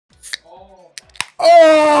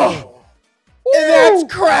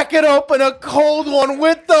Let's crack it open a cold one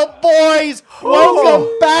with the boys. Welcome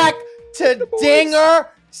back to Dinger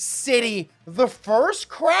City. The first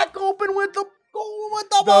crack open with the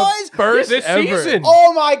boys. First this ever. season.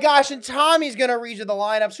 Oh my gosh, and Tommy's going to read you the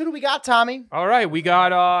lineups. Who do we got, Tommy? All right, we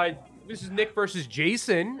got, this is Nick versus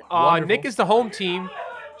Jason. Nick is the home team.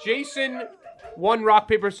 Jason won rock,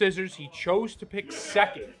 paper, scissors. He chose to pick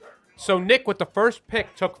second. So Nick, with the first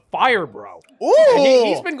pick, took Fire Bro. Ooh.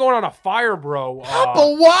 He's been going on a Fire Bro.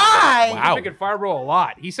 But why? He's been picking Fire Bro a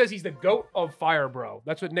lot. He says he's the GOAT of Fire Bro.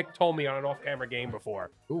 That's what Nick told me on an off-camera game before.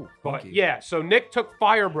 Ooh, But funky. yeah, so Nick took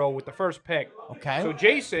Fire Bro with the first pick. Okay. So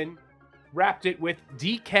Jason wrapped it with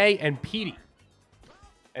DK and Petey.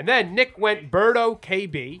 And then Nick went Birdo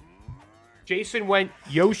KB. Jason went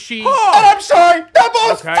Yoshi. Oh, I'm sorry. That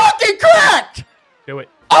ball's Okay. fucking cracked. Do it.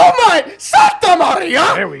 Oh my Santa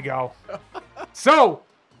Maria. There we go. So,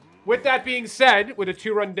 with that being said, with a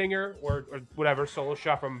 2-run dinger or whatever, solo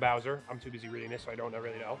shot from Bowser. I'm too busy reading this, so I don't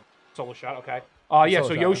really know. Solo shot, okay. Yeah, Solo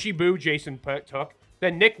so shot, Yoshi Boo, Jason took.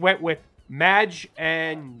 Then Nick went with Madge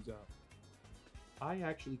and... I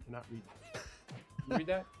actually cannot read that. You read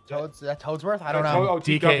that? Toadsworth? I don't know. Oh,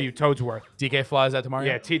 TW, Toadsworth. DK flies out to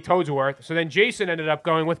Mario. Yeah, Toadsworth. So then Jason ended up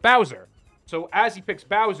going with Bowser. So as he picks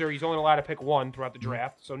Bowser, he's only allowed to pick one throughout the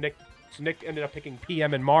draft. So Nick ended up picking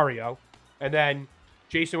PM and Mario. And then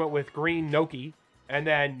Jason went with Green Noki. And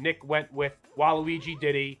then Nick went with Waluigi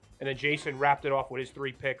Diddy. And then Jason wrapped it off with his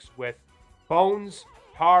 3 picks with Bones,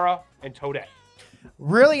 Tara, and Toadette.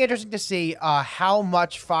 Really interesting to see how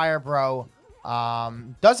much Fire Bro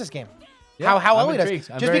does this game. Yeah, how well I'm he does. intrigued.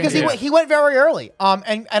 I'm Just very because intrigued. he went very early.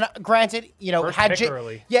 And granted, you know, First had pick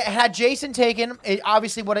early. had Jason taken, it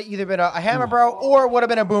obviously would have either been a Hammer Bro or would have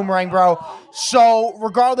been a Boomerang Bro. So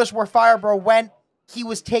regardless where Fire Bro went, he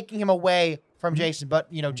was taking him away from Jason.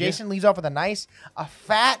 But you know, Jason leads off with a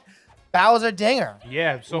fat Bowser dinger.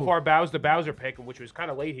 Yeah, so far the Bowser pick, which was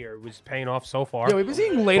kind of late here, was paying off so far. Yeah, we've been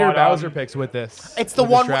seeing later But, Bowser picks with this. It's the with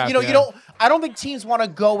this one, draft, you know, yeah. I don't think teams want to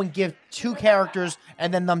go and give 2 characters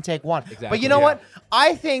and then them take one. Exactly, But you know yeah. what?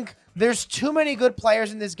 I think there's too many good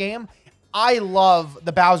players in this game. I love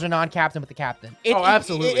the Bowser non-captain with the captain. Oh,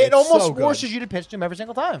 absolutely. It It's almost so good. forces you to pitch to him every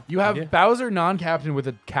single time. You have Bowser non-captain with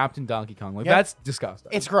a Captain Donkey Kong. Like, Yeah. that's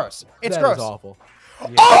disgusting. It's gross. It's That gross. is awful.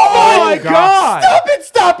 Oh my God. Stop it!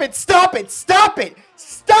 Stop it! Stop it! Stop it!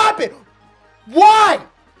 Stop it! Why?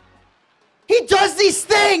 He does these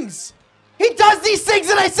things! He does these things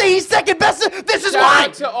and I say he's second best. This is Shout why!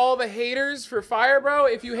 out to all the haters for Fire Bro.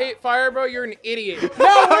 If you hate Fire Bro, you're an idiot.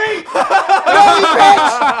 No, wait!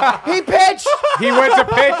 No, he pitched! He went to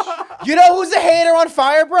pitch. You know who's a hater on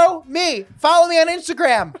Fire Bro? Me. Follow me on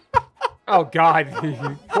Instagram. Oh, God.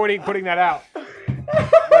 putting that out.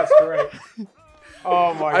 That's great.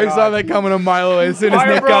 Oh, my God. I saw that coming a mile away as soon as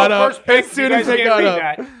Fire Nick Bro, got up. first pick. As soon You as guys Nick can't got read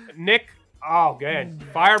up. that. Nick, oh, good.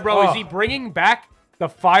 Fire Bro, is he bringing back the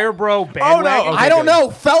Fire Bro bandwagon? Okay, I don't good. know.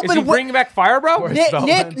 Is Feldman. he bringing back Fire Bro? Where's Nick,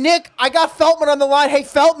 Feldman? Nick, I got Feldman on the line. Hey,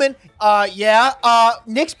 Feldman.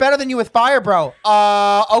 Nick's better than you with Fire Bro.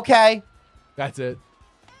 Okay. That's it.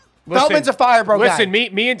 Feldman's a Fire Bro guy. Listen,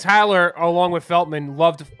 me and Tyler, along with Feltman,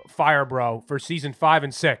 loved Fire Bro for season 5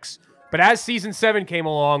 and 6. But as season 7 came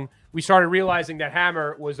along, we started realizing that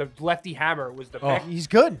Hammer was a lefty Hammer was the pick. He's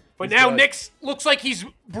good. But now good. Nick looks like he's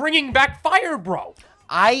bringing back Fire Bro.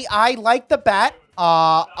 I like the bat.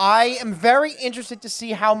 I am very interested to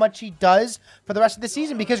see how much he does for the rest of the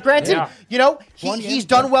season because, granted, Yeah. you know, he's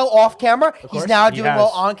done well off camera. He's course. now He doing has. well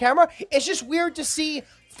on camera. It's just weird to see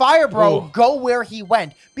Fire Bro go where he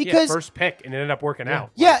went because, Yeah, first pick, and it ended up working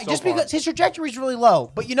out. yeah, so just far. because his trajectory is really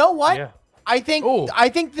low. But you know what? Yeah. I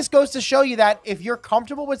think this goes to show you that if you're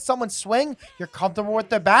comfortable with someone's swing, you're comfortable with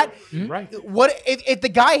their bat. Right. What if the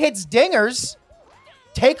guy hits dingers?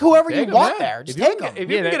 Take whoever you Take him, want yeah. there. Just If you take can him. get- If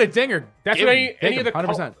you Yeah, can that- get a dinger, That's give what him. any of the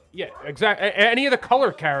 100%. yeah, exactly. Any of the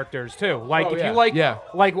color characters too. Like Oh, if yeah. you like, Yeah.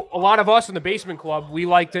 like a lot of us in the basement club, we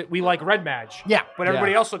like Red Madge. Yeah. but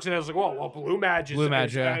everybody Yeah. else looks at it as like, well, Blue Madge is Blue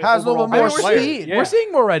Madge, yeah. Has a little overall bit more better player. speed. Yeah. We're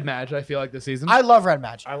seeing more Red Match, I feel like, this season. I love Red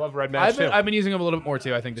Match. I love Red Madge too. I've been using them a little bit more,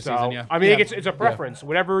 too, I think, this So, season, yeah. I mean, Yeah. it's a preference.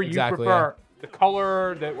 Whatever Exactly, you prefer, the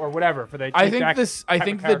color or whatever for the. I think exact I type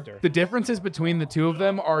think of that character. the differences between the two of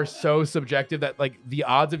them are so subjective that like the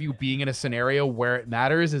odds of you being in a scenario where it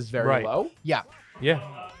matters is very Right. low. Yeah. yeah.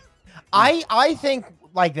 I think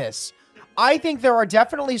like this. I think there are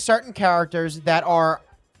definitely certain characters that are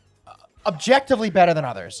objectively better than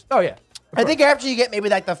others. Oh yeah. I think after you get maybe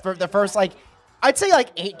like the first like, I'd say like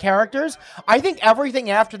 8 characters, I think everything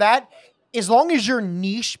after that, as long as your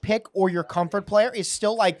niche pick or your comfort player is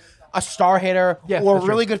still like a star hitter Yeah, or a that's true.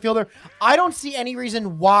 really good fielder, I don't see any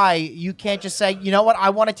reason why you can't just say, you know what, I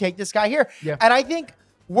want to take this guy here. Yeah. And I think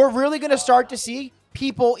we're really going to start to see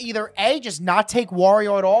people either A, just not take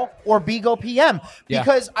Wario at all, or B, go PM. Yeah.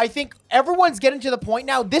 Because I think everyone's getting to the point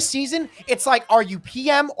now, this season, it's like, are you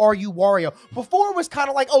PM or are you Wario? Before it was kind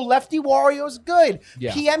of like, oh, lefty Wario's good.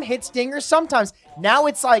 Yeah. PM hits dingers sometimes. Now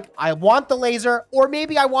it's like, I want the laser, or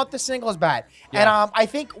maybe I want the singles bat. And I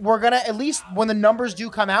think we're going to, at least when the numbers do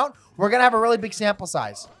come out, we're going to have a really big sample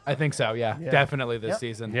size. I think so. Yeah, definitely this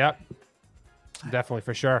season. Yep. Definitely,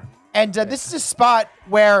 for sure. And this is a spot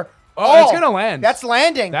where... Oh, it's gonna land. That's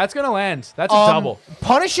landing. That's gonna land. That's a double.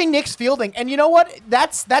 Punishing Nick's fielding. And you know what?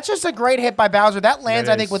 That's just a great hit by Bowser. That lands,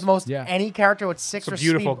 It I think, is. with most Yeah. any character with 6 It's a or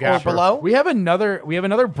beautiful speed or gapper. below. We have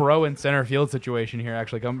another bro in center field situation here.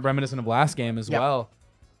 Actually, reminiscent of last game as well.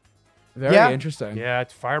 Very interesting. Yeah,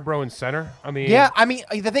 it's Fire Bro in center. I mean, Yeah, I mean,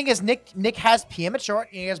 the thing is, Nick has PM at short,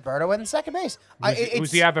 and he has Birdo in second base.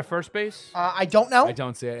 who's he have at first base? I don't know. I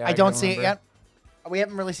don't see it. I don't see it yet. We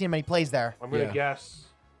haven't really seen many plays there. I'm gonna Yeah. guess.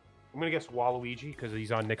 I'm gonna guess Waluigi because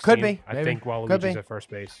he's on Nick's Could team. be. I Maybe. think Could Waluigi's be. at first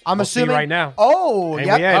base. I'm We'll see assuming right now. Oh, And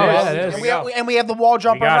yep. yeah, it is. it is. And we have the wall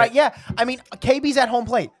jumper got right. it. Yeah. I mean, KB's at home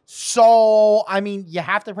plate. So, I mean, you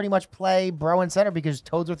have to pretty much play Bro in center because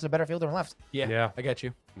Toadsworth's a better fielder than left. Yeah, I get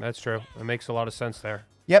you. That's true. It makes a lot of sense there.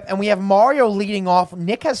 Yep, and we have Mario leading off.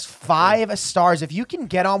 Nick has 5 stars. If you can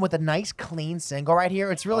get on with a nice clean single right here,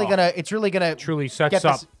 it's really gonna Truly sets Get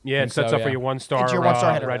up. this- Yeah, it sets so, up for yeah. your one-star, It's your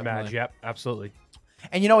one-star hitter. red match. Definitely. Yep, absolutely.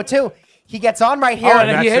 And you know what too? He gets on right here, Oh, and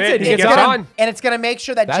then he That's hits it. He He gets gets on. on. and it's gonna make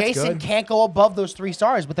sure that That's Jason good. can't go above those 3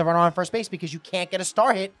 stars with the runner on first base because you can't get a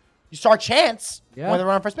star hit, you star chance Yeah. with a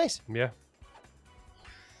runner on first base. Yeah.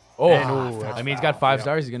 Oh, And- I mean, he's got 5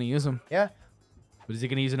 stars. He's gonna use them. Yeah, But is he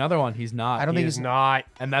gonna use another one? He's not. I don't He think is he's. not.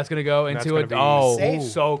 And that's gonna go That's into gonna it. be Oh, safe.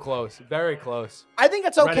 so close. Very close. I think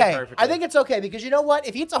it's Read it okay. perfectly. I think it's okay because you know what?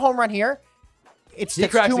 If he hits a home run here, it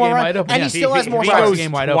sticks cracks 2 the more game runs, wide open. and Yeah. he still has more if he stars. stars. goes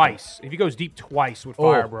Game wide open. twice, if he goes deep twice with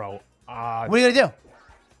Fire Bro, What are you gonna do?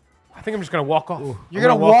 I think I'm just gonna walk off. You're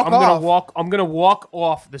gonna walk off? I'm gonna walk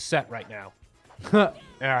off the set right now. All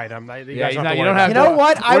right, I'm not. You Yeah, guys you don't have to don't worry have You about know it.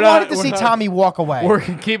 what? I We're not- wanted to we're see not- Tommy walk away. We're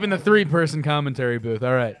keeping the 3-person commentary booth.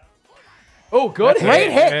 All right. Oh, good That's hit.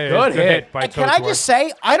 Great hit. Hey, Good good hit. by And can I Toadsworth. just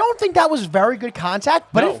say, I don't think that was very good contact,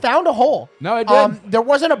 but No. it found a hole. No, it did. There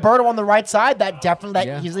wasn't a Birdo on the right side that definitely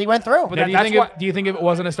Yeah. easily went through. But Now, do, you that's think what- do you think if it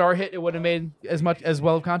wasn't a star hit, it would have made as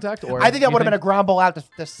well of contact? Or I think that would have been a ground ball out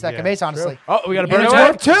to second Yeah, base, honestly. Oh, we got a And bird it's away.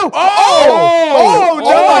 worked too. Oh!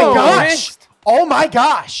 Oh my missed. gosh! Oh my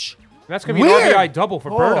gosh! That's gonna be Weird. an RBI double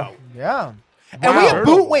for Birdo. Yeah. And Wow. we have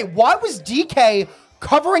Birdo. Wait, why was DK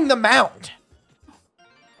covering the mound?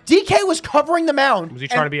 DK was covering the mound. Was he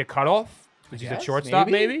trying to be a cutoff? Was he at Yes, shortstop?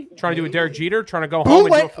 maybe. Maybe trying to do a Derek Jeter, trying to go Boo home and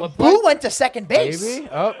do a went, flip. Boo went to second base. Maybe.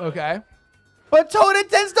 Oh, okay. But Toad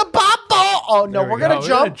tends to pop ball. Oh no, There we we're gonna go. We're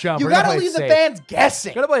jump. gonna jump. You We're gonna gotta play leave the safe. fans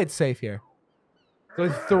guessing. Gotta play it safe here. So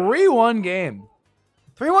 3-1 game.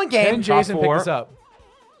 3-1 game. Can Jason pick four. this up?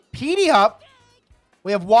 PD up.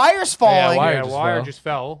 We have wires falling. wire Yeah, just wire fell. just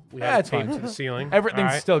fell. We Yeah, had it's it taped fine. to the ceiling. Everything's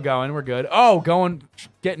All right. still going. We're good. Oh,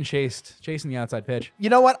 getting chasing the outside pitch. You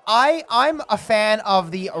know what? I'm a fan of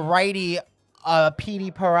the righty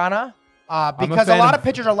PD Piranha because a fan lot of- of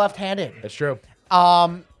pitchers are left-handed. That's true.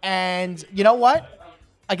 And you know what?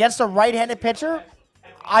 Against a right-handed pitcher,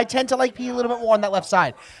 I tend to like PD a little bit more on that left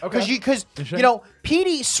side because Interesting. you know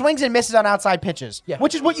PD swings and misses on outside pitches,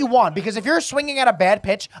 which is what you want because if you're swinging at a bad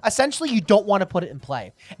pitch, essentially you don't want to put it in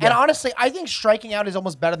play. And honestly, I think striking out is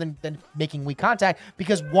almost better than making weak contact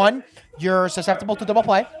because 1, you're susceptible to double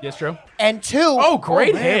play, Yes, true. and 2, Oh,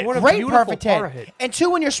 great man, hit. what a great beautiful perfect para hit. hit. And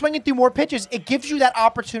 2, when you're swinging through more pitches, it gives you that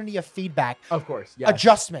opportunity of feedback, Of course. Yes.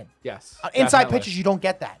 adjustment. Yes. Inside definitely. pitches, you don't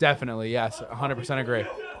get that. Definitely. Yes. 100% agree.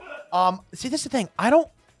 See, this is the thing. I don't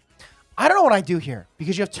know what I do here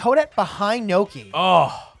because you have Toadette behind Noki.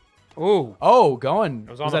 Oh. Ooh, Oh, going.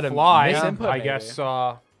 it was on that the a fly. misinput, I maybe? guess.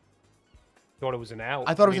 Thought it was an out.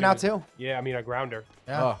 I thought it was mean, an out too. Yeah, I mean a grounder.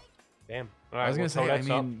 Yeah. Oh. Damn. All right, I was gonna say. well, I Todette's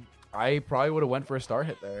up. mean, I probably would have went for a star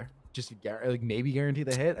hit there. Just to maybe guarantee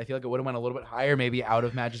the hit. I feel like it would have went a little bit higher, maybe out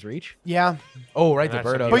of Madge's reach. Yeah. Oh, right to That's a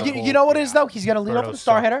Birdo. But beautiful- you know what it is, though? He's going to lead off Birdo with a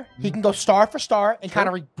star sucked. hitter. He can go star for star and kind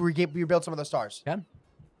of rebuild some of those stars. Yeah.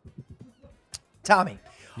 Tommy,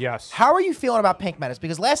 Yes. how are you feeling about Pink Menace?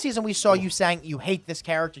 Because last season we saw you saying you hate this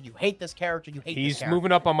character, you hate this character, you hate this He's character.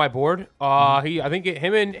 moving up on my board. I think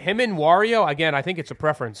him and Wario again. I think it's a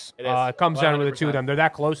preference. It is. It comes down to the two of 100%. them. They're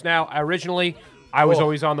that close now. Originally, I was Cool.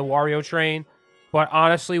 always on the Wario train, but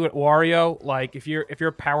honestly, with Wario, like if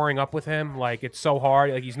you're powering up with him, like it's so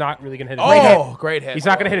hard. Like he's not really gonna hit. Oh, great hit. He's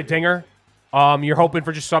not gonna hit a dinger. You're hoping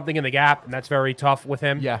for just something in the gap, and that's very tough with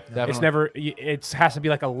him. Yeah, definitely. It's never. It has to be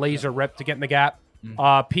like a laser rip to get in the gap.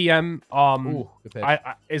 PM. Ooh, good pitch.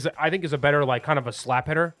 I think is a better like kind of a slap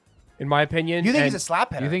hitter, in my opinion. You think And- he's a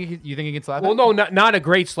slap hitter? You think he can slap Well, it? no, not a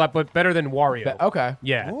great slap, but better than Wario. Okay.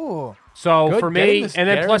 Yeah. Ooh, So Good, for getting me, this- and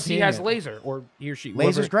then plus he guaranteeing has it. laser, or he or she.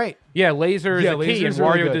 laser's whoever- great. Yeah, laser is Yeah, a key, laser's and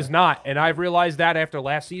really Wario good. does not. And I've realized that after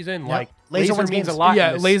last season, like Laser laser wins means games. a lot. Yeah,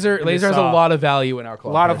 in this- laser in has this, a lot of value in our a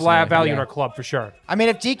club. lot of personally. value in Yeah. our club for sure. I mean,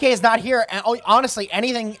 if DK is not here, and honestly,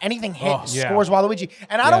 anything hit Oh, yeah. scores Waluigi.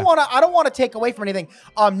 And I Yeah. don't want to take away from anything.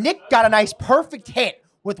 Nick got a nice perfect hit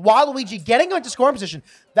with Waluigi getting him into scoring position.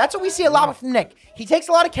 That's what we see a lot from Nick. He takes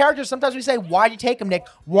a lot of characters. Sometimes we say, "Why'd you take him, Nick?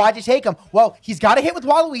 Why'd you take him?" Well, he's got a hit with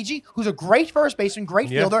Waluigi, who's a great first baseman, great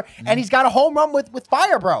fielder, and he's got a home run with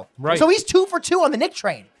Fire Bro. Right. So he's 2 for 2 on the Nick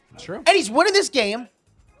train. That's true. And he's winning this game.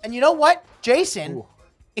 And you know what, Jason?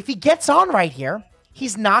 If he gets on right here,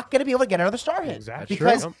 he's not going to be able to get another star hit. Exactly.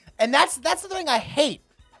 Because, True. and that's the thing I hate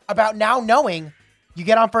about now knowing you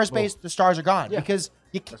get on first base, the stars are gone. Because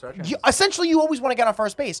you essentially you always want to get on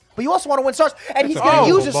first base, but you also want to win stars. And he's going to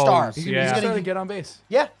use his star. bones. He's Yeah. going to get on base.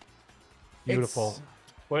 Yeah. Beautiful. It's-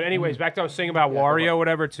 But anyways, back to what I was saying about Wario,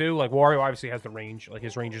 whatever, too. Like, Wario obviously has the range. Like,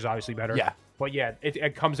 his range is obviously better. Yeah. But, yeah,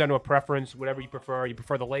 it comes down to a preference, whatever you prefer. You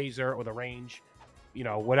prefer the laser or the range. You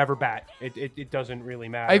know, whatever bat. It doesn't really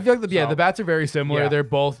matter. I feel like the So, bats are very similar. Yeah. They're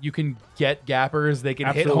both, you can get gappers, they can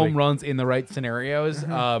hit Absolutely. home runs in the right scenarios.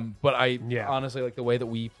 But I Yeah. honestly like the way that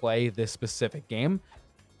we play this specific game.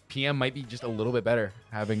 PM might be just a little bit better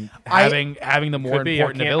having the more could be.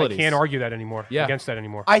 important abilities. I can't argue that anymore. Yeah. Against that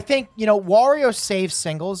anymore. I think, Wario saves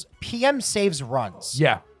singles, PM saves runs.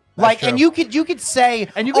 Yeah. Like, true. and you could say,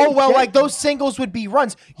 And you oh, can well, get- like those singles would be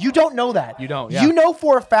runs. You don't know that. You don't, yeah. You know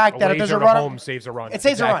for a fact a that if there's laser a to runner, home saves a run. it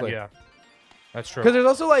saves a run. Exactly. Yeah. That's true. Because there's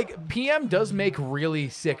also like PM does make really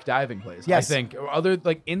sick diving plays. Yes. I think other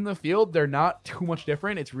like in the field they're not too much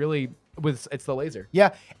different. It's really it's the laser. Yeah,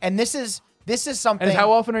 and this is something. And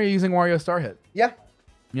how often are you using Wario Star Hit? Yeah,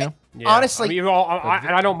 You know, Yeah. honestly- I mean,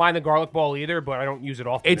 and I don't mind the garlic ball either, but I don't use it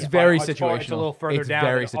often. It's If very It's a situational. little further It's down.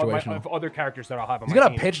 very of my- situational. Of other characters that I'll have on he's my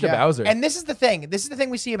got a team. pitch to yeah. Bowser. And this is the thing. This is the thing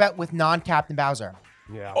we see about with non-Captain Bowser,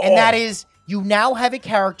 Yeah. and that is you now have a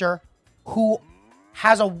character who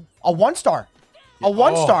has a 1-star, a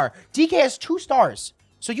 1-star. DK has 2 stars,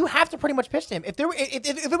 so you have to pretty much pitch to him. If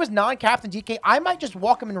it was non-Captain DK, I might just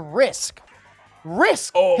walk him and risk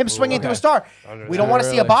him swinging into a star. We don't want to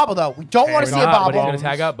see a Really? bobble though. We don't want to see a But he's bobble. gonna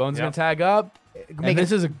tag up. Bones Yep. gonna tag up. Make And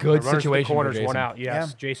this is a good Runners to the situation for corners, Jason. one out. Yes,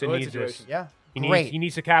 Yeah. Jason Good needs situation. this. Yeah, He great.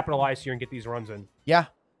 needs to capitalize here and get these runs in. Yeah,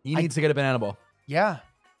 He needs to get a banana ball. yeah.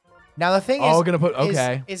 Now the thing is, Oh, gonna put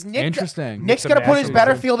okay. is Nick Interesting. Nick's a gonna put his massive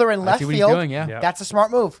better move. fielder in I left see what field. he's doing. Yeah. Yeah. That's a smart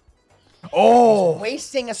move. Oh,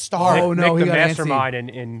 Wasting a star. Oh, no, Nick, he the got antsy. mastermind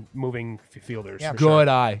in moving fielders. Yeah. for sure. good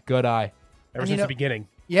eye. Good eye. Ever And since you know- the beginning,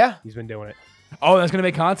 Yeah. he's been doing it. Oh, that's gonna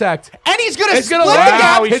make contact. And he's gonna It's split gonna the wow,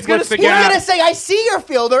 gap. he He's splits the gonna gap. say, "I see your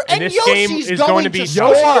fielder," and this game Yoshi's is going going to be- to Yoshi's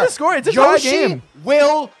score. gonna score. It's a tie Yoshi game.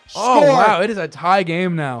 will Oh score. wow, it is a tie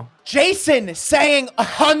game now. Jason saying,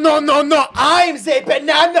 "Oh, no, I'm the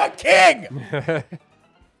Banana King."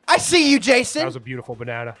 I see you, That Jason. was a beautiful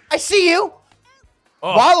banana. I see you.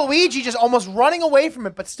 Oh. Waluigi just almost running away from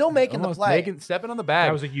it, but still making Almost the play. stepping on the bag.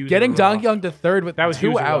 That was a user Getting roll. Donkey Kong to third with That was 2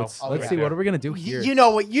 user roll. outs. Oh, Let's right see there. what are we gonna do here. You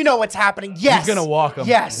know what's happening. Yes. He's gonna walk him.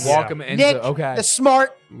 Yes. Walk Yeah. him into Nick, okay. the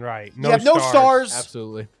smart. Right. You have no stars.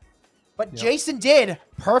 Absolutely. But Jason did.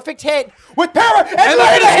 Perfect hit with power. And look look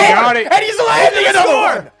at at it. him. Got it. And he's landing another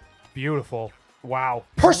one. Beautiful. Wow.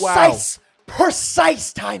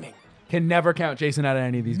 Precise timing. Can never count Jason out of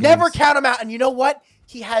any of these Never games. count him out. And you know what?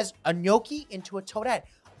 He has a gnocchi into a toadette.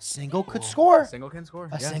 A single could score. A single can score. A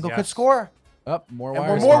Yes. single Yes. could score. Up more And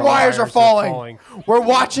wires. more wires are Wires are falling. falling. We're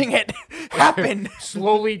watching it happen.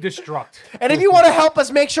 Slowly destruct. And if you want to help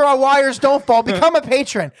us make sure our wires don't fall, become a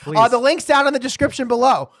patron. The link's down in the description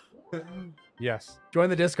below. Yes. Join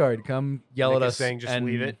the Discord. Come yell Nick at is us. saying just and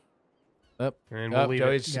leave it. Up. And we'll leave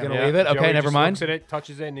Joey's it. just Yeah. gonna Yeah. leave it. Okay, Joey never just mind. looks at it,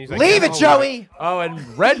 touches it, and he's like, Leave yeah, it, I'll Joey. Oh,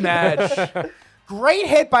 and red match. Great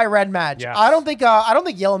hit by Red Madge. Yes. I don't think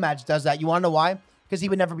Yellow Madge does that. You want to know why? Because he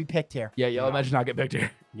would never be picked here. Yeah, yellow match not get picked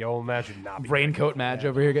here. Yo, imagine not. being Raincoat match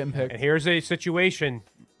over here getting picked. And here's a situation.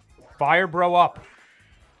 Fire bro up.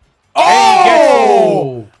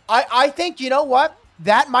 Oh! I think, you know what?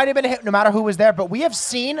 That might have been a hit no matter who was there, but we have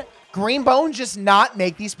seen Green Bones just not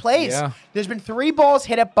make these plays. Yeah. There's been 3 balls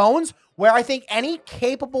hit at Bones where I think any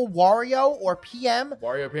capable Wario or PM,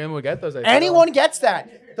 Wario PM will get those. I feel. anyone gets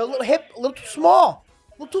that. The little hip, a little too small.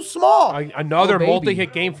 A little too small. Another Oh, baby.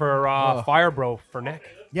 multi-hit game for Fire Bro for Nick.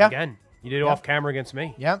 Yeah. Again, you did it off camera against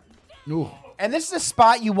me. Yep. Ooh. And this is a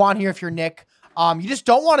spot you want here if you're Nick. You just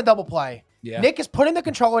don't want to double play. Yeah. Nick is putting the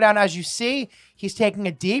controller down. As you see, he's taking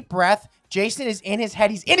a deep breath. Jason is in his head.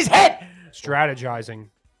 He's in his head. Strategizing.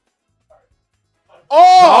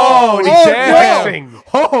 Oh, he's no. dancing.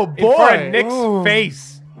 Oh, In front of boy. Nick's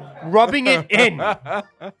face. Rubbing it in. A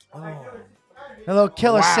little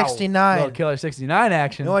killer Wow. 69. Little Killer 69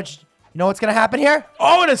 action. You know what's gonna happen here?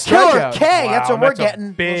 Oh, and a Killer strikeout. K. That's Wow, what we're that's a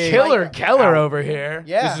getting. big- Killer Keller Ow. over here.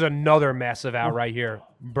 Yeah. This is another massive out right here.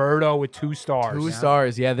 Birdo with 2 stars. 2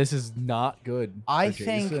 stars. Yeah, this is not good. I for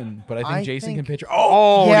think- Jason, but I think I Jason think- can pitch.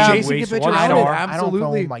 Oh, Yeah. he Jason can wastes pitch 1 around it. star. I don't throw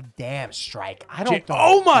Absolutely. my damn strike. I don't throw.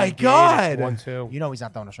 Oh my He did. It's god. 1-2. You know he's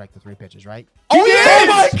not throwing a strike to 3 pitches, right? Oh,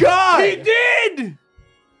 my god. He did.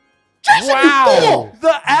 Jason, you Wow. fool!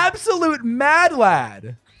 The absolute mad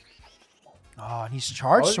lad. Oh, and he's I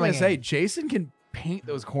charge was gonna swinging. say Jason can paint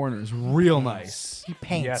those corners real nice. He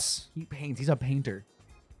paints. Yes. He paints. He's a painter.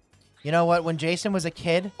 You know what? When Jason was a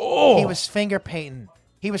kid, Oh. he was finger painting.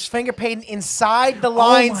 He was finger painting inside the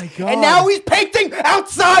lines, my God. and now he's painting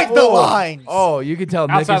outside the lines. Oh, you can tell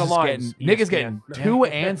Nick is, Outside the just lines, getting, Nick is ESPN. getting too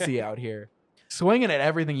antsy out here. Swinging at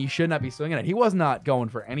everything he should not be swinging at. He was not going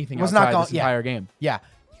for anything Was not outside going- this yeah. entire game. Yeah.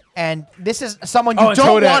 And this is someone Oh, you and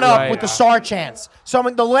don't Toadette, want up right. with the star chance.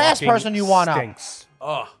 Someone, the last Fucking person you want up. stinks.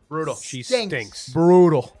 Oh, brutal. She Stinks. stinks.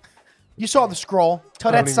 Brutal. You saw the scroll.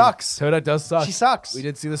 Toadette sucks. Toadette does suck. She sucks. We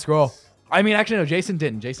did see the scroll. I mean, actually, no, Jason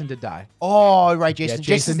didn't. Jason did die. Oh, right, Jason. Yeah,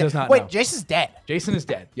 Jason Jason's does dead. not Wait, know. Jason's dead. Jason is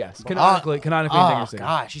dead. Yes. Canonically in Oh, Dinger City.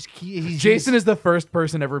 gosh. He's Jason is the first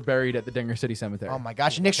person ever buried at the Dinger City Cemetery. Oh, my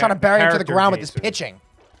gosh. And Nick's trying to bury him to the Character ground with his Jason. pitching.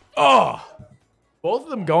 Oh. Both of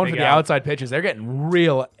them going Big for the out. outside pitches. They're getting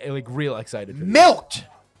real excited. For this. Milked.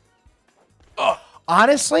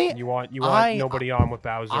 Honestly, You want I- nobody on with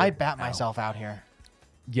Bowser. I bat myself out here.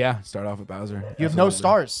 Yeah, start off with Bowser. You have no Absolutely.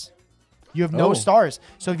 stars. You have no Oh. stars.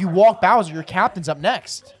 So if you walk Bowser, your captain's up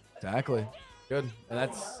next. Exactly. Good. And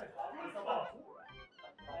that's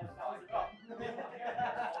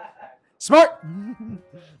Smart.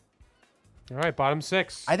 All right, bottom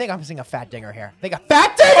 6. I think I'm seeing a fat dinger here. They got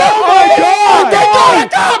fat dinger. Oh my God! They got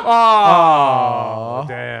it! Oh,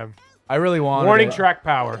 damn. I really wanted Warning it. track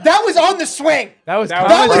power. That was on the swing. That was That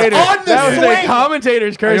was commentator. on the That was a swing.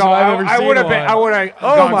 commentator's curse if I've ever seen would have been. one. I would have.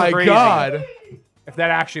 Oh gone my crazy god. If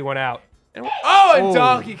that actually went out. Oh, and Oh.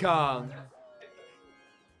 Donkey Kong.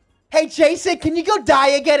 Hey, Jason, can you go die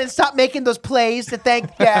again and stop making those plays to thank?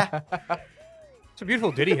 Yeah. It's a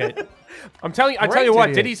beautiful Diddy hit. I tell you Great what,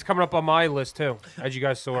 Diddy hit. Diddy's coming up on my list too, as you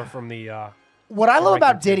guys saw from the. What I love Right,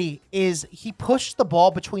 about good too. Diddy is he pushed the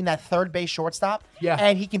ball between that third base shortstop. Yeah.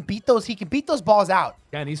 And he can beat those. He can beat those balls out.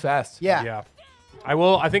 Yeah, and he's fast. Yeah. Yeah. I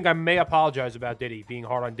will. I think I may apologize about Diddy being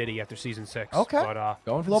hard on Diddy after season 6. Okay. But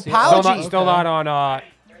Going for Little the power- steal. Apology. still not on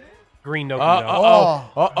Green Noki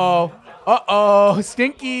though. Uh-oh.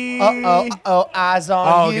 Stinky. Eyes on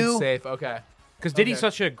Oh, you. good safe. Okay. Because Diddy's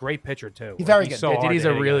such a great pitcher too. He's very good. So Yeah, hard Diddy's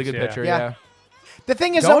to a hit really against, good pitcher. Yeah. Yeah. The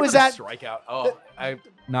thing is, Going though, for is the that strikeout. Oh,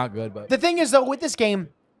 not good, but the thing is, though, with this game,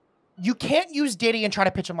 you can't use Diddy and try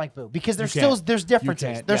to pitch him like Boo because there's You still can't. there's differences.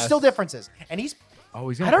 can't, There's yes. still differences, and he's oh,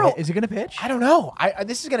 he's I gonna. don't know. Is he gonna pitch? I don't know.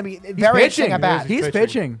 This is gonna be He's very pitching. interesting at bat. He's pitching.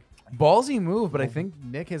 pitching. Ballsy move, but I think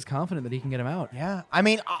Nick is confident that he can get him out. Yeah, I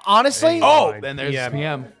mean, honestly, Hey, Oh, Fine. then there's PM.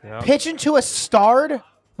 PM. Yeah. pitching to a starred,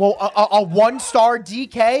 well, a 1-star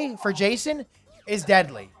DK for Jason is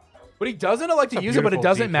deadly. But he doesn't like to It's a use it, but it beautiful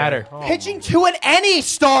doesn't DK. matter. Oh, Pitching to an any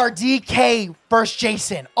star DK versus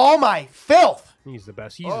Jason. Oh my filth. He's the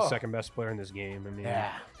best. He's the second best player in this game. I mean,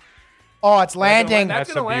 Oh, it's landing. That's that's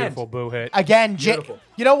a gonna land. beautiful boo hit. Again, Beautiful.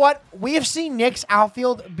 you know what? We have seen Nick's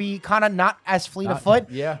outfield be kind of not as fleet of Not- foot.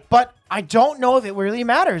 yeah. But I don't know if it really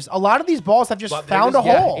matters. A lot of these balls have just But they're found just- a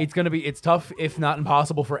yeah, hole. It's tough, if not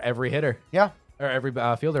impossible, for every hitter Yeah. or every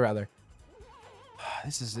fielder rather.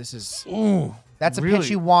 This is. Ooh, That's a really pitch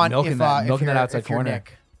you want milking if, that- if milking you're, that outside if you're corner.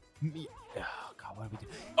 Nick. Oh, God, what do we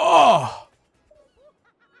do? Oh,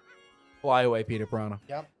 fly away, Peter Piranha.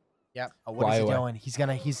 Yep. Oh, what Fly is he away. doing? He's doing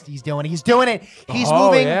it. He's doing it. He's Oh,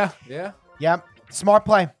 moving. Yeah. Yep. Smart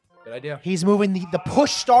play. Good idea. He's moving the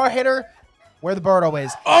push star hitter where the Birdo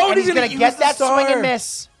is. Oh, and and he's gonna gonna get use the that swing star. and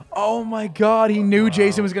miss. Oh my God, he knew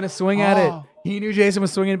Jason was gonna swing at it. Oh. He knew Jason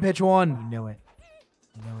was swinging pitch one. Knew it.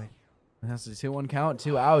 That's a 2-1 count,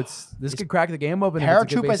 2 outs. This could crack the game open. if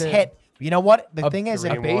it's a good Paratroopa's base hit. You know what? The thing is,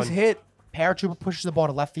 a if base hit. Paratroopa pushes the ball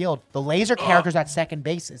to left field, the laser character's at second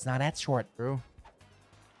base. It's not at short. True.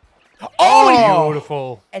 Oh,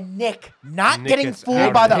 Beautiful. and Nick not Nick getting gets fooled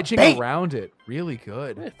out by of the Pitching bait. around it, really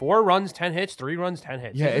good. 4 runs, 10 hits. 3 runs, 10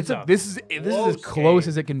 hits. Yeah, this is close as close game.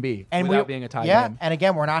 as it can be And without being a tie yeah, game. and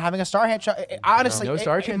again, we're not having a star hit shot. Honestly, No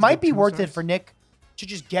star it chance, might but be 2 worth it stars. for Nick to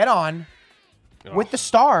just get on with the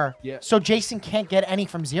star, Yeah. so Jason can't get any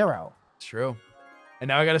from 0. It's true. And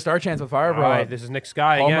now I got a star chance with Fire Bro. All right, this is Nick's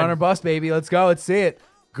guy Home run or again. bust, baby. Let's go. Let's see it.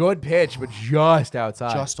 Good pitch, but just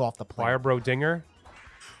outside. Just off the plate. Fire Bro dinger.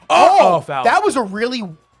 oh, foul. That was a really...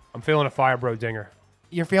 I'm feeling a Fire Bro dinger.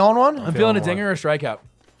 You're feeling one? I'm feeling a one. dinger or a strikeout.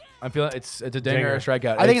 I'm feeling it's a dinger or a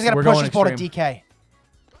strikeout. I think he's going to push his ball to DK.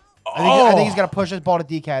 I think he's going to push his ball to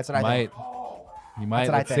DK. That's what I think. He might.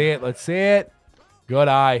 what I Let's think. see it. Let's see it. Good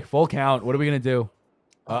eye. Full count. What are we going to do?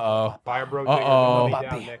 Uh-oh. Fire Bro Uh-oh. dinger. Let me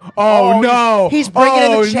down, Nick. Oh, no. He's bringing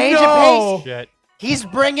in the change of pace. Shit. He's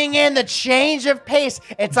bringing in the change of pace.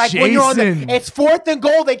 It's like when you're on Jason. it's 4th and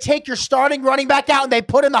goal. They take your starting running back out and they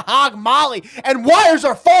put in the hog molly, and wires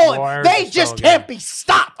are falling. Wires They are just so can't good. be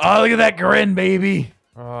stopped. Oh, look at that grin, baby.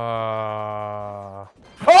 Uh,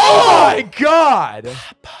 Oh, my God.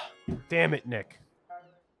 damn it, Nick.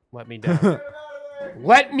 Let me down.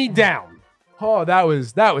 Let me down. Oh, that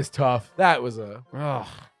was tough. That was a... Ugh.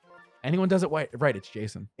 Anyone does it right, it's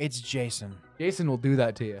Jason. It's Jason. Jason will do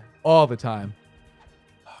that to you all the time.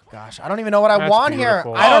 Gosh, I don't even know what I That's want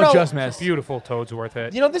beautiful. here. I don't know. Just missed. Beautiful Toadsworth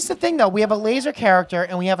hit. You know, this is the thing, though. We have a laser character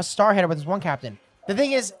and we have a star hitter with his one captain. The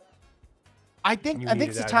thing is, I think You it's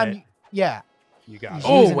needed the that time. hit. Yeah. You got it.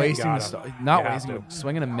 Oh, using it. wasting Got the him. star. Not You have wasting. to.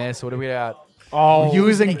 Swing and a miss. What are we at? Oh,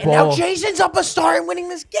 Using And now ball. Jason's up a star and winning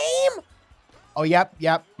this game. Oh, yep.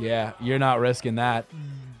 Yeah, you're not risking that.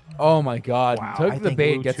 Oh my God. wow. Took I the think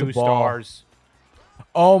bait, Blue gets a 2 ball. stars.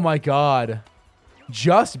 Oh my God.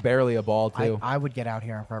 Just barely a ball too. I would get out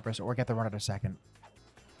here on purpose or get the run at a second.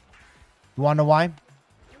 You want to know why?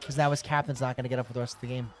 Because now his captain's not going to get up for the rest of the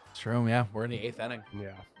game. True. Yeah, we're in the 8th inning.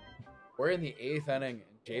 Yeah. We're in the 8th inning.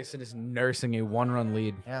 Jason is nursing a 1-run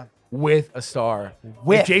lead Yeah. with a star.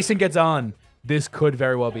 With. If Jason gets on, this could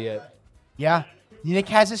very well be it. Yeah. Nick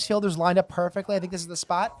has his fielders lined up perfectly. I think this is the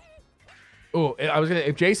spot. Oh,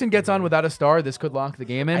 if Jason gets on without a star, this could lock the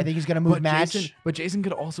game in. I think he's going to move But match. Jason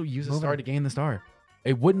could also use a Moving. star to gain the star.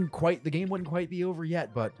 The game wouldn't quite be over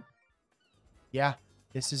yet, but Yeah.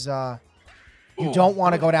 This is you don't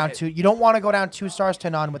want to go down two. You don't want to go down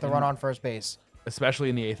 2-0 with a run on first base. especially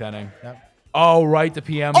in the 8th inning. Yep. Oh, right to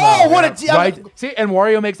PM. Oh, though. what a right. See, and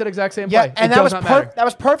Wario makes that exact same Yeah, play. and It that was does not matter. that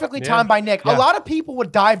was perfectly Yeah. timed by Nick. Yeah. A lot of people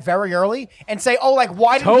would dive very early and say, "Oh, like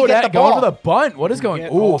why didn't he get the Toadette going ball?" for the bunt. What is going?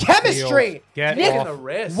 Get Ooh, off the Chemistry. field. Get Nick- taking off. the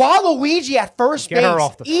risk. Waluigi at first Get base, her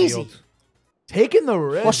off the easy. field. Taking the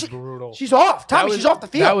risk. Well, Brutal. she's off. That Tommy, was- she's off the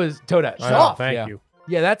field. That was Toadette. She's I know, off. Thank Yeah. you.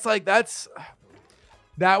 Yeah,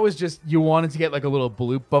 that was just you wanted to get like a little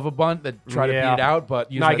bloop of a bunt that try to Yeah. beat it out,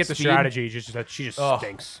 but use No, I that get the speed. strategy. Just that she just Ugh.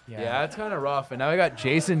 stinks. Yeah, that's kind of rough. And now I got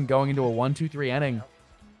Jason going into a 1-2-3 inning,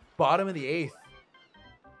 bottom of the 8th.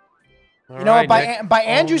 You know, by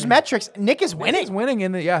Andrew's metrics, Nick is Nick winning. is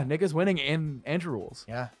winning Nick is winning in Andrew rules.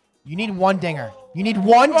 Yeah. You need one dinger. You need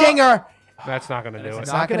one dinger. That's not gonna do it.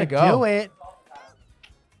 It's Not gonna gonna go. do it.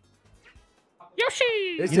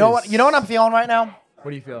 Yoshi. This You know is- what? You know what I'm feeling right now?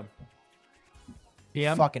 What are you feeling?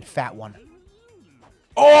 PM. Fucking fat one.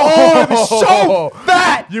 Oh, it was so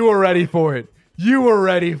fat! You were ready for it. You were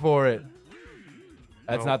ready for it.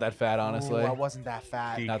 That's No. not that fat, honestly. Ooh, I wasn't that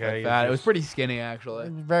fat. Deep. Not Okay, that you fat. It was just- pretty skinny, actually.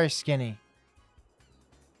 Very skinny.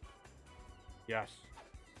 Yes.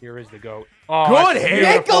 Here is the goat. Oh, Good that's hit.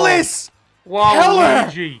 beautiful. Nicholas!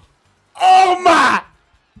 Waluigi. Oh my!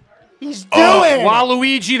 He's doing it.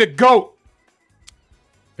 Waluigi the goat.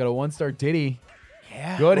 Got a 1-star Diddy.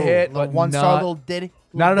 Yeah. Good hit, Little but one-star not- little ditty.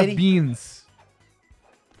 Not little enough ditty. beans.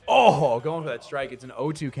 Oh, going for that strike. It's an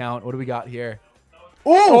 0-2 count. What do we got here? Ooh!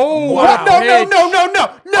 Oh, What? wow.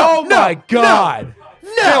 No! Oh my God.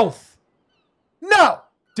 No! No!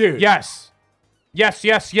 Dude. Yes. Yes.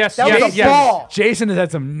 Yes. Yes. That yes. was a yes. ball. Jason has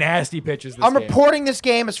had some nasty pitches this I'm game. reporting this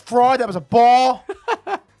game as fraud. That was a ball.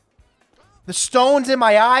 The stone's in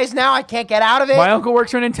my eyes now. I can't get out of it. My uncle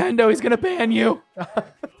works for Nintendo. He's going to ban you.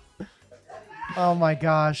 Oh my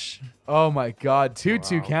gosh. Oh my God.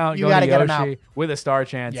 2-2 count. You going gotta to get him Yoshi out. with a star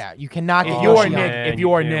chance. Yeah, you cannot get If you are Yoshi Nick, out. Man, if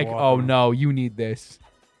you are you can't Nick, walk oh him. no, you need this.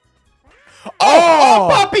 Oh,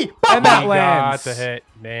 puppy! And that He lands. got the hit,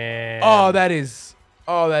 man. Oh, that is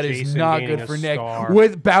Jason not gaining good a for Nick. star.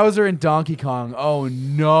 With Bowser and Donkey Kong. Oh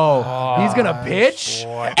no. He's going to pitch.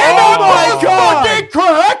 boy. And oh my God. Fucking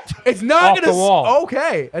correct! It's not Off going the to wall.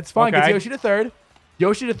 Okay, that's fine. Gets Okay. Yoshi to third.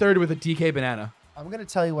 Yoshi to third with a DK banana. I'm gonna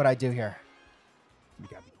tell you what I do here. You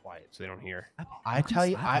gotta be quiet so they don't hear. I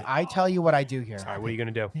tell you what I do here. All right, what are you gonna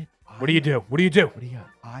do? What do you do? What do you do? What do you got?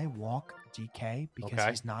 I walk DK because Okay.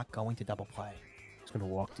 he's not going to double play. He's gonna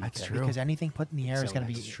walk DK. That's true. Because anything put in the air is gonna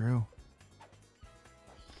be That's true.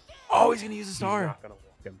 Oh, he's going to use a He's star. not gonna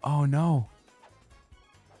walk him. Oh no.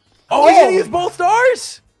 Oh, he's going to use both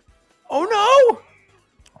stars? Oh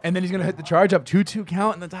no. And then he's going to hit the charge up 2-2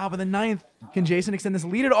 count in the top of the 9th. Can Jason extend this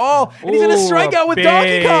lead at all? And he's going to strike out with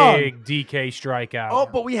Donkey Kong. Big DK strikeout. Oh,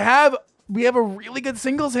 but we have a really good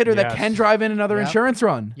singles hitter that can drive in another insurance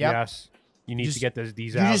run. Yep. Yes. You need to get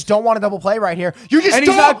these You out. just don't want to double play right here. You just And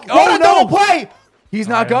he's don't not- want to double play. He's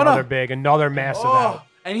not gonna. Another massive out.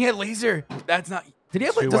 And he had laser. That's not. Did he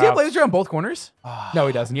have? Two Does he have outs. laser on both corners? No,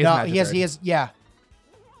 he doesn't. He has No, magic he has. third. He has. Yeah.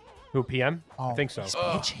 Who, PM? Oh, I think so. He's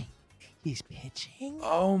pitching. He's pitching.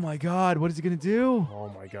 Oh my God! What is he gonna do?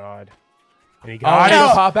 Oh, my God. And he Oh, got he's it.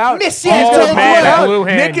 gonna pop out. Miss He's it. gonna Oh, pop out. blue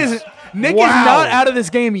Nick hands. is Wow. not out of this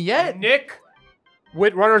game yet. Nick,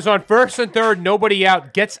 with runners on first and third, nobody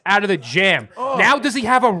out, gets out of the jam. Now does he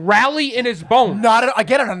have a rally in his bones? Not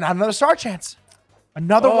another star chance.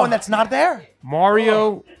 Another one that's not there.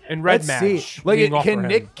 Mario and Red Let's match. see. Look, being off for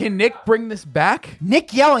him. can Nick bring this back?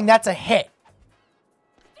 Nick yelling, that's a hit.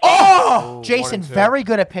 Oh, Jason, 1 and 2. very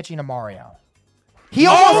good at pitching to Mario. He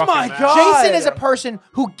Oh almost, my Jason God! Jason is a person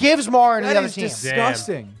who gives Mario to the That other is team.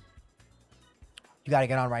 disgusting. You got to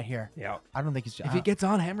get on right here. Yeah. I don't think he's. If he gets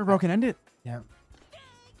on, Hammer Bro can end it. yeah.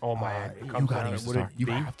 Oh, my. You Comes gotta down. use the Would star. it You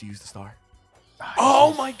be? have to use the star.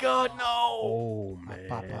 Oh my God! No! Oh,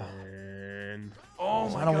 man. Oh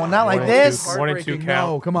my I don't God. want that like One and this. two. 1 and 2 Heartbreaking.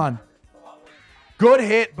 count. No, come on. Good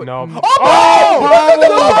hit, but No. Oh, the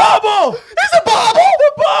bobble! It's a bobble!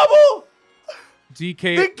 The bobble!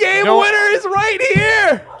 DK. The game No, winner is right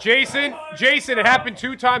here. Jason, it happened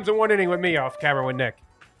 2 times in 1 inning with me off camera with Nick.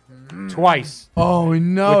 Twice. Oh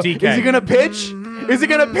no! With DK. Is he gonna pitch? Is he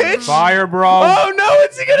gonna pitch? Fire, bro. Oh no!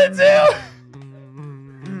 What's he gonna do?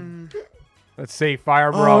 Let's see.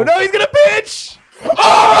 Fire, bro. Oh no! He's gonna pitch! Oh,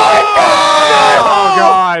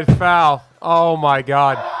 God. Foul. Oh, my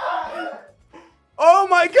God. Oh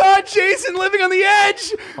my God! Jason living on the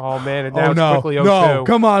edge. Oh, man. And Oh now it's no! quickly 0-2. No!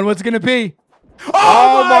 Come on! What's it gonna be?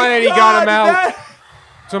 Oh, man. He got him God, out.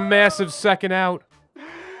 It's a massive second out. No!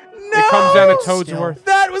 It comes down to Toadsworth.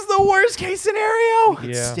 That was the worst case scenario.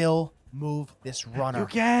 Yeah. Still move this runner.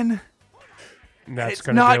 Again. That's It's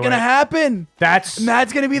gonna not do gonna it. happen. That's And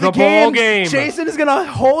that's gonna be the ball game. Jason is gonna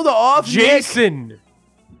hold off Nick. Jason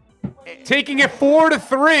taking it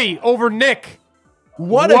 4-3 over Nick.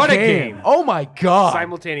 What a game! Oh my God!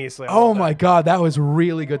 Simultaneously. Oh my God! That was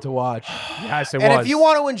really good to watch. Yes, it And was. if you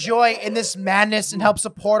want to enjoy in this madness and help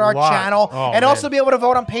support our Lot. channel Oh, and man. also be able to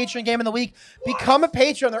vote on Patreon Game of the Week, become a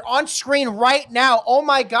Patreon. They're on screen right now. Oh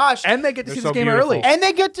my gosh. And they get to They're see so this game beautiful. early. And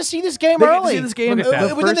they get to see this game They get to early. see this game Look at that.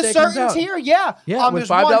 Within first the day it comes certain out. tier, yeah. Yeah, with There's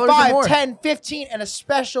 $5 1, or 5, more. 10, 15, and a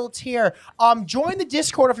special tier. Join the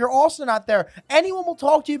Discord if you're also not there. Anyone will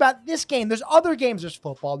talk to you about this game. There's other games. There's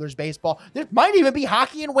football. There's baseball. There might even be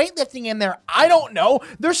hockey and weightlifting in there. I don't know.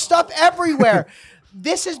 There's stuff everywhere.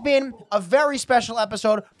 This has been a very special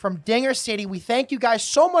episode from Dinger City. We thank you guys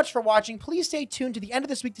so much for watching. Please stay tuned to the end of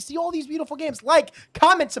this week to see all these beautiful games. Like,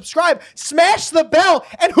 comment, subscribe, smash the bell.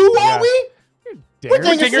 And who are we? Dinger We're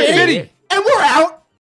Dinger City. City. And we're out.